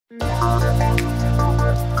Greetings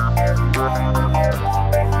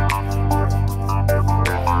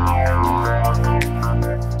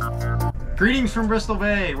from Bristol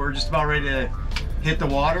Bay. We're just about ready to hit the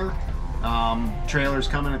water. Trailer's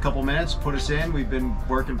coming in a couple minutes. Put us in. We've been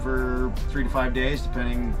working for 3 to 5 days,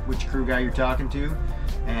 depending which crew guy you're talking to,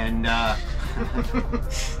 and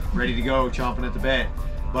ready to go, chomping at the bit.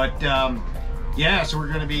 But yeah, so we're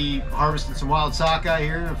going to be harvesting some wild sockeye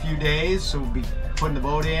here in a few days. So we'll be putting the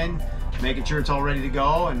boat in, making sure it's all ready to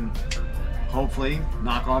go, and hopefully,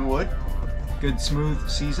 knock on wood, good smooth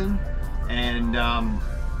season. And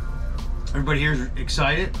everybody here is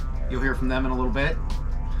excited. You'll hear from them in a little bit.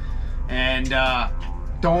 And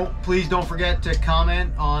please don't forget to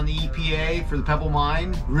comment on the EPA for the Pebble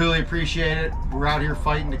Mine. Really appreciate it. We're out here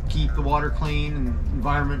fighting to keep the water clean and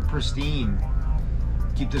environment pristine.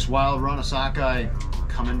 Keep this wild run of sockeye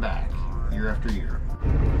coming back year after year.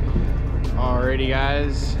 Alrighty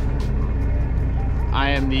guys, I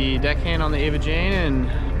am the deckhand on the Ava Jane,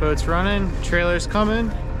 and boat's running, trailer's coming,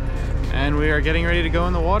 and we are getting ready to go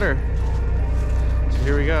in the water. So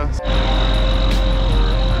here we go.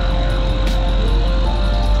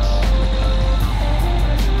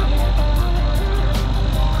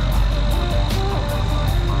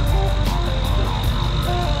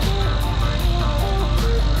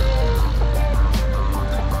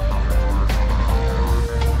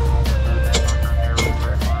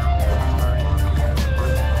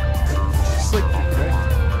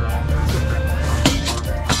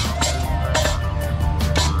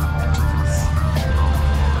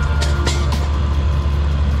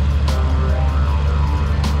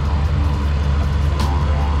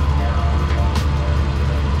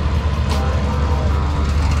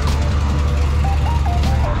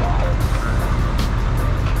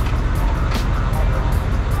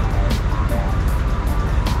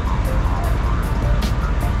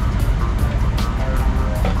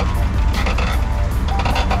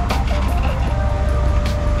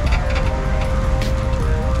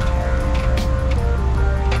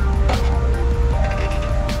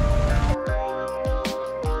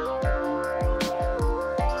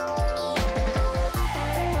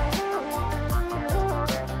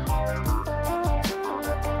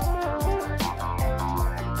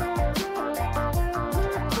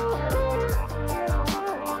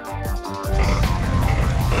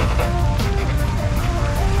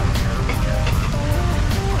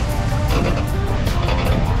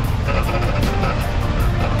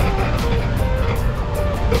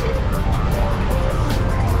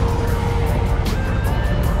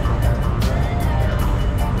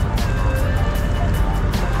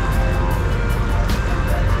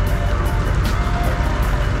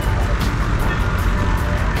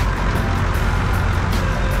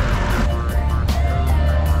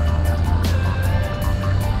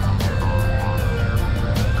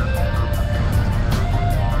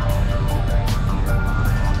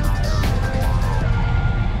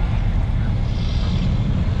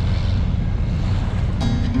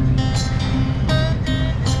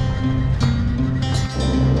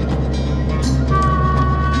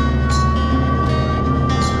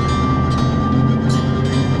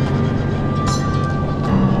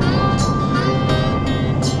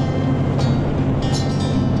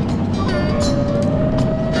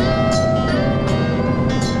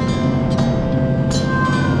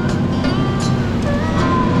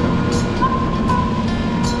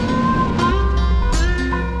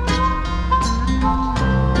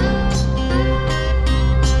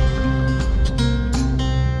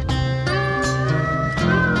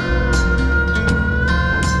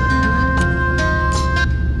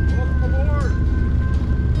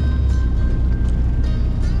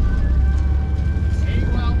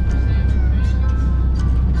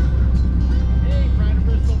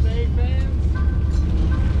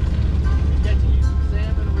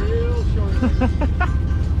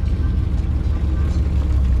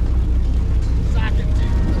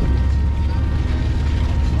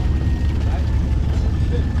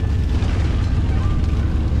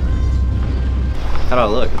 How do I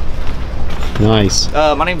look? Nice.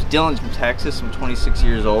 My name's Dylan from Texas. I'm 26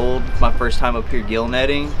 years old. My first time up here gill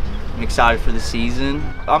netting. I'm excited for the season.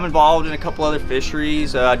 I'm involved in a couple other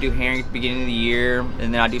fisheries. I do herring at the beginning of the year,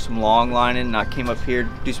 and then I do some long lining, and I came up here to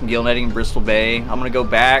do some gill netting in Bristol Bay. I'm gonna go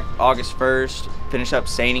back August 1st, finish up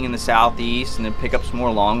seining in the southeast, and then pick up some more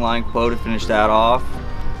long line quota to finish that off,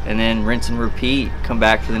 and then rinse and repeat, come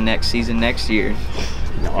back for the next season next year.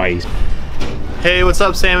 Nice. Hey, what's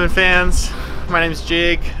up salmon fans? My name's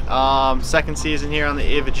Jake. Second season here on the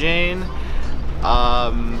Ava Jane.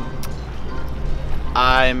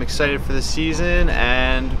 I'm excited for the season,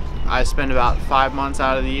 and I spend about 5 months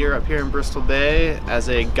out of the year up here in Bristol Bay as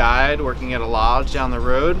a guide working at a lodge down the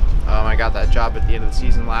road. I got that job at the end of the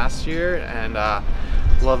season last year, and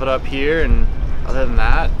love it up here. And other than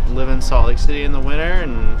that, live in Salt Lake City in the winter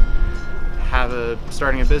and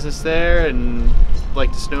starting a business there, and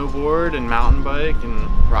like to snowboard and mountain bike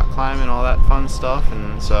and rock climb and all that fun stuff.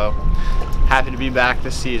 And so happy to be back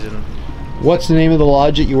this season. What's the name of the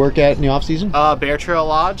lodge that you work at in the off season? Bear Trail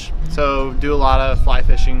Lodge. So do a lot of fly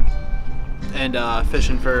fishing and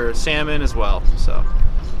fishing for salmon as well. So,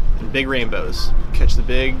 and big rainbows. Catch the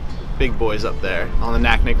big boys up there on the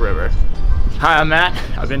Naknek River. Hi, I'm Matt.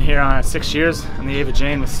 I've been here 6 years on the Ava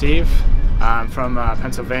Jane with Steve. I'm from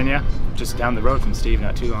Pennsylvania, just down the road from Steve,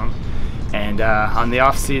 not too long. And on the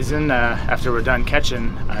off season, after we're done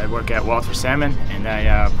catching, I work at Walter Salmon, and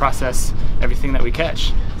I process everything that we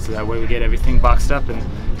catch. So that way we get everything boxed up and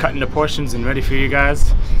cut into portions and ready for you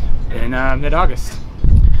guys in mid-August.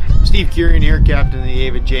 Steve Kurian here, captain of the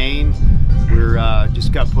Ava Jane. We're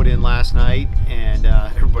just got put in last night, and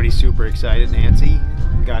everybody's super excited. Nancy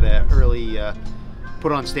got an early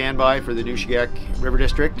put on standby for the Nushagak River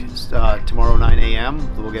District tomorrow 9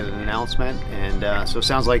 a.m. We'll get an announcement, and so it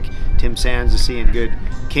sounds like Tim Sands is seeing good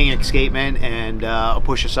king escapement and a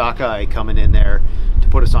push of sockeye coming in there to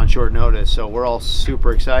put us on short notice. So we're all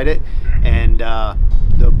super excited, and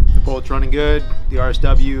the boat's running good. The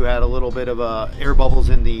RSW had a little bit of air bubbles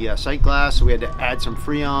in the sight glass, so we had to add some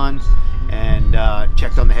Freon and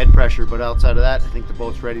checked on the head pressure. But outside of that, I think the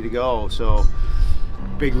boat's ready to go. So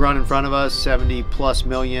big run in front of us, 70+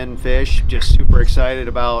 million fish. Just super excited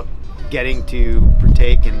about getting to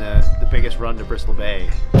partake in the biggest run to Bristol Bay.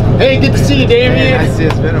 Hey, good to see you, Damien. Hey, I see,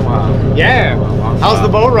 it's been a while. Yeah. How's the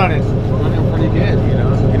boat running? Running pretty good, you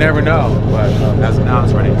know. You never know, but as of now,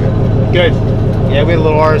 it's running good. Good. Yeah, we had a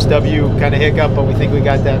little RSW kind of hiccup, but we think we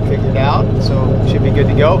got that figured out, so should be good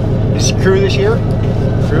to go. Is your crew this year?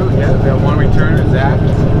 True, yeah. We have one returner, Zach,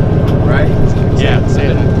 right? Yeah, it's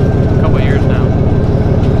been a couple of years now.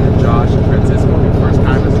 And Josh and Francisco, first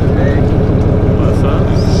timers today. What's up?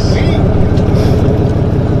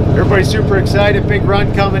 Everybody's super excited. Big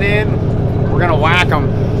run coming in. We're gonna whack them.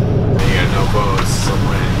 You got no boats, some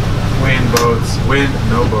wind boats, wind,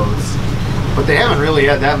 no boats. But they haven't really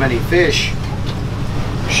had that many fish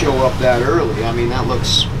show up that early. I mean, that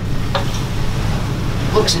looks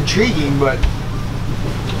intriguing, but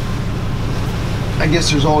I guess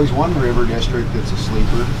there's always one river district that's a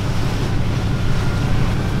sleeper.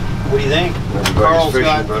 What do you think? Everybody's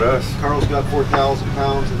fishing but us. Carl's got 4,000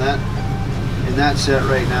 pounds in that set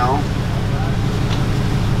right now.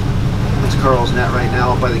 That's Carl's net right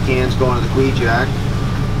now up by the cans going to the Queejack.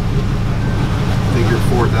 Figure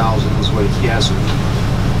 4,000 is what he's guessing.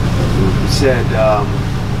 He said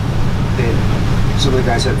some of the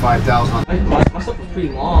guys had 5,000. My stuff was pretty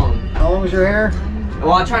long. How long was your hair?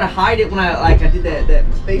 Well, I tried to hide it when I did that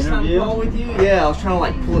FaceTime call with you. Yeah, I was trying to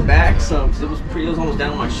like pull it back some because it was almost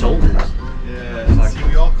down to my shoulders. Yeah, see,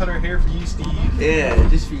 we all cut our hair for you, Steve. Yeah,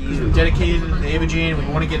 just for you. Dedicated to the Ava Jane. We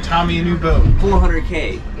want to get Tommy a new boat.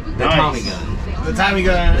 400K. The Nice. Tommy gun. The Tommy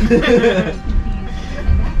gun.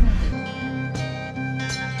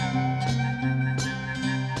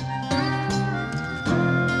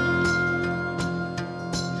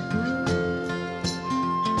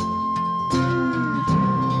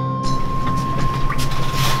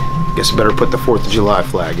 Guess I better put the 4th of July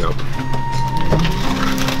flag up.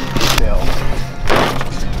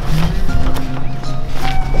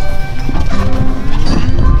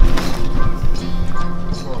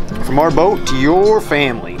 From our boat to your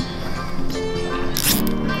family.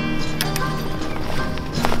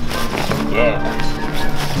 Yeah.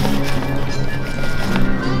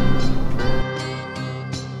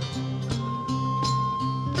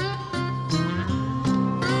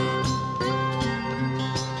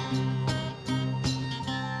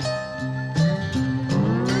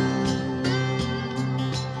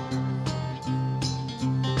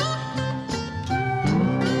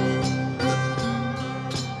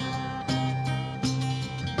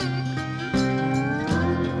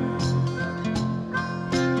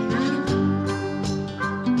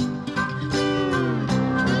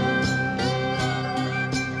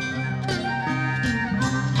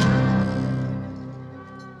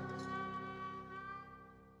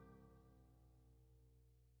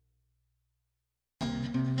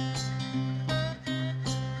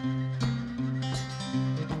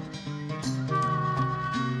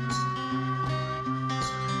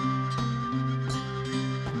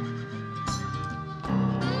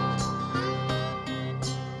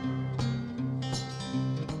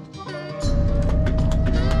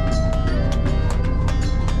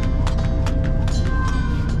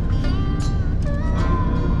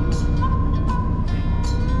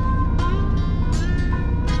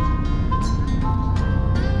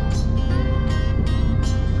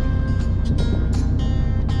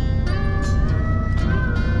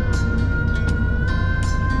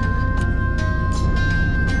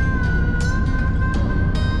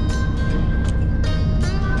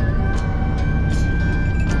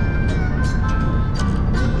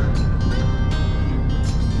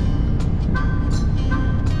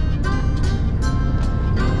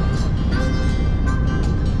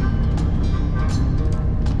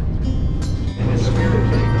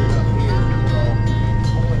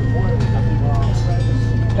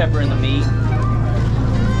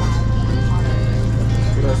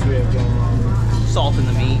 Salt in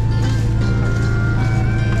the meat.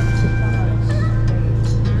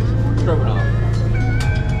 Stroganoff.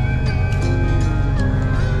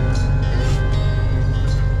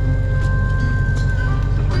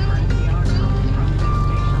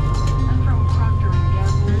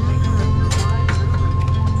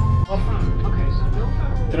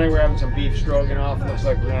 Tonight we're having some beef stroganoff. Looks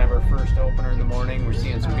like we're gonna have our first opener in the morning. We're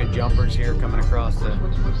seeing some good jumpers here coming across the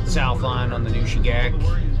south line on the Nushagak.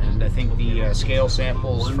 And I think the scale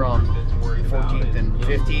samples from 14th and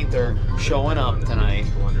 15th are showing up tonight.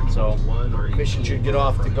 So fishing should get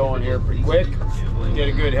off to going here pretty quick. Get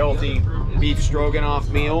a good healthy beef stroganoff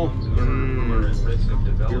meal.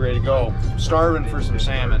 Be ready to go. Starving for some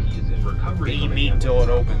salmon. Eat meat until it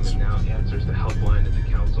opens.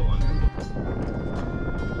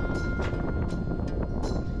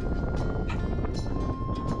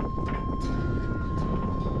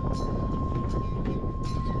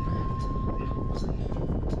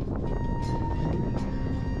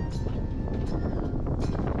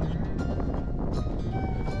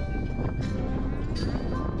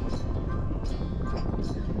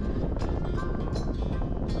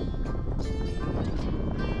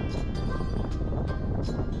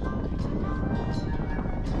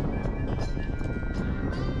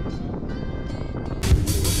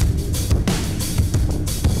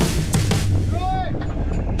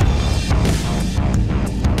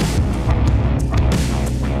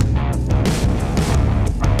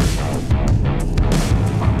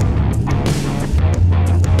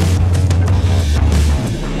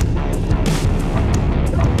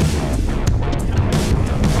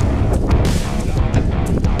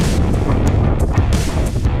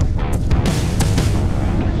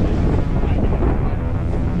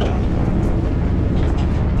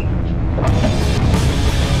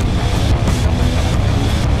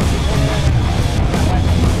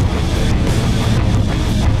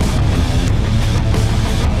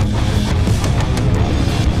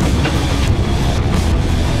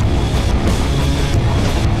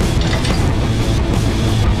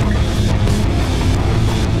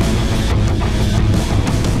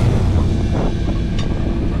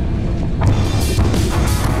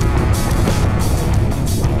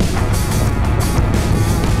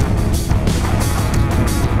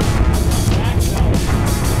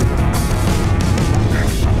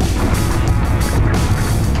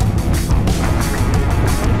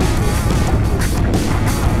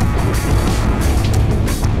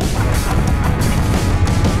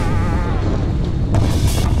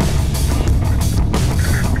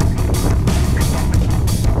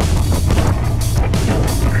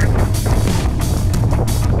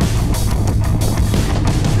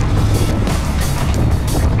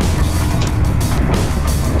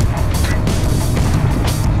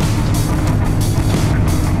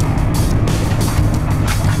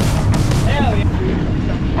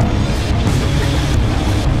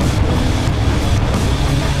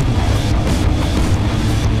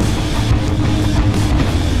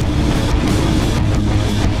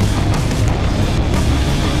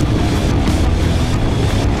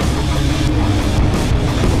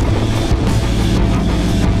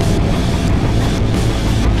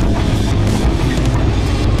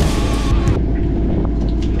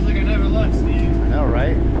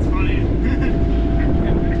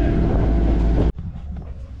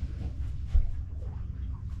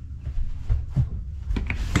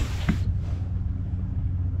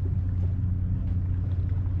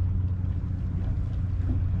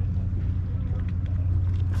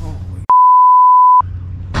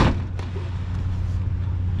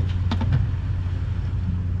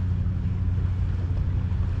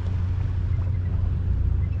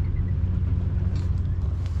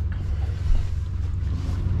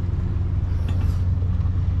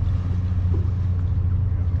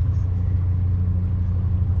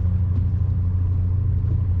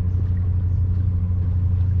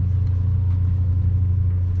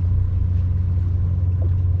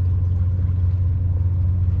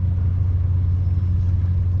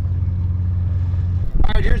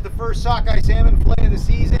 Here's the first sockeye salmon fillet of the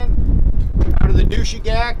season. Out of the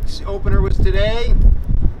Nushagak. Opener was today.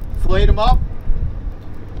 Filleted them up.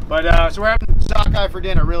 But so we're having sockeye for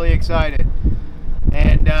dinner. Really excited.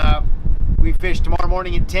 And we fish tomorrow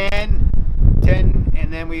morning at 10,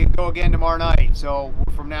 and then we go again tomorrow night. So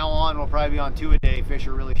from now on, we'll probably be on 2 a day. Fish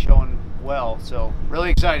are really showing well. So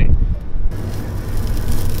really excited.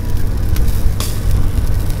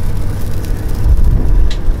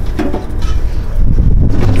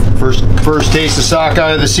 First taste of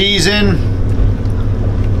sockeye of the season.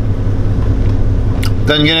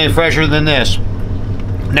 Doesn't get any fresher than this.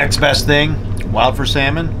 Next best thing, Wild for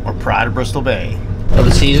salmon or pride of Bristol Bay? Of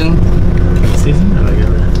the season? Season? I like it.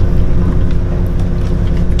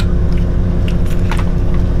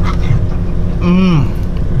 Mmm.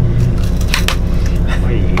 Oh,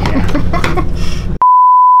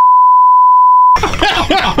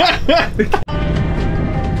 yeah.